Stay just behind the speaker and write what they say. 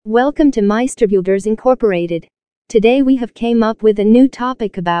Welcome to Meisterbuilders Incorporated. Today we have came up with a new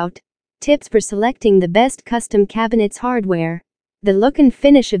topic about tips for selecting the best custom cabinets hardware. The look and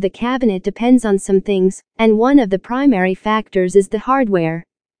finish of the cabinet depends on some things, and one of the primary factors is the hardware.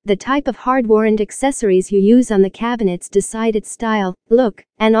 The type of hardware and accessories you use on the cabinets decide its style, look,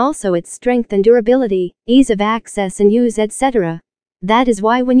 and also its strength and durability, ease of access and use, etc. That is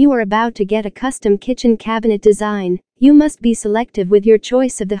why when you are about to get a custom kitchen cabinet design, you must be selective with your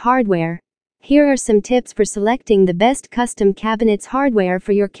choice of the hardware. Here are some tips for selecting the best custom cabinets hardware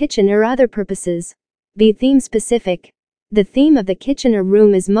for your kitchen or other purposes. Be theme specific. The theme of the kitchen or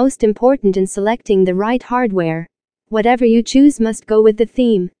room is most important in selecting the right hardware. Whatever you choose must go with the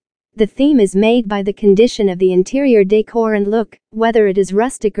theme. The theme is made by the condition of the interior decor and look, whether it is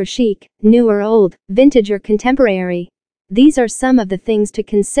rustic or chic, new or old, vintage or contemporary. These are some of the things to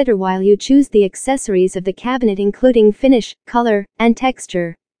consider while you choose the accessories of the cabinet, including finish, color, and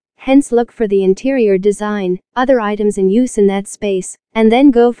texture. Hence, look for the interior design, other items in use in that space, and then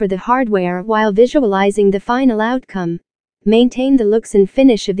go for the hardware while visualizing the final outcome. Maintain the looks and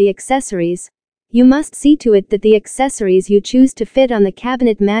finish of the accessories. You must see to it that the accessories you choose to fit on the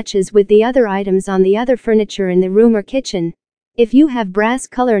cabinet matches with the other items on the other furniture in the room or kitchen. If you have brass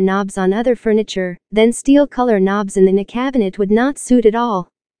color knobs on other furniture, then steel color knobs in the cabinet would not suit at all.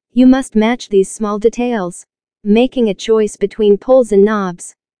 You must match these small details. Making a choice between pulls and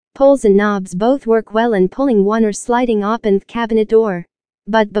knobs. Pulls and knobs both work well in pulling one or sliding open the cabinet door.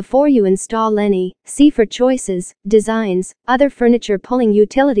 But before you install any, see for choices, designs, other furniture pulling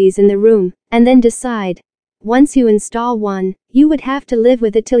utilities in the room, and then decide. Once you install one, you would have to live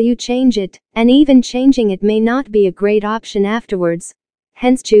with it till you change it, and even changing it may not be a great option afterwards.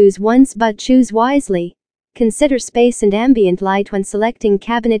 Hence, choose once but choose wisely. Consider space and ambient light when selecting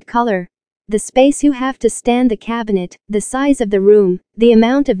cabinet color. The space you have to stand the cabinet, the size of the room, the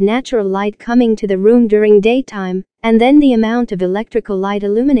amount of natural light coming to the room during daytime, and then the amount of electrical light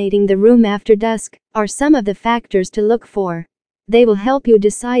illuminating the room after dusk, are some of the factors to look for. They will help you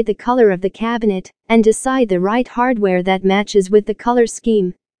decide the color of the cabinet, and decide the right hardware that matches with the color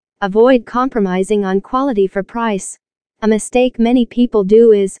scheme. Avoid compromising on quality for price. A mistake many people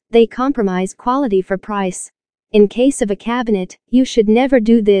do is, they compromise quality for price. In case of a cabinet, you should never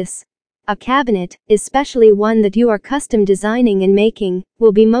do this. A cabinet, especially one that you are custom designing and making,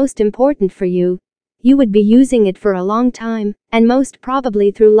 will be most important for you. You would be using it for a long time, and most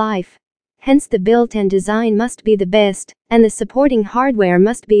probably through life. Hence, the build and design must be the best, and the supporting hardware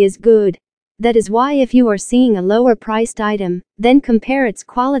must be as good. That is why if you are seeing a lower priced item, then compare its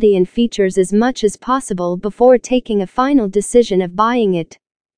quality and features as much as possible before taking a final decision of buying it.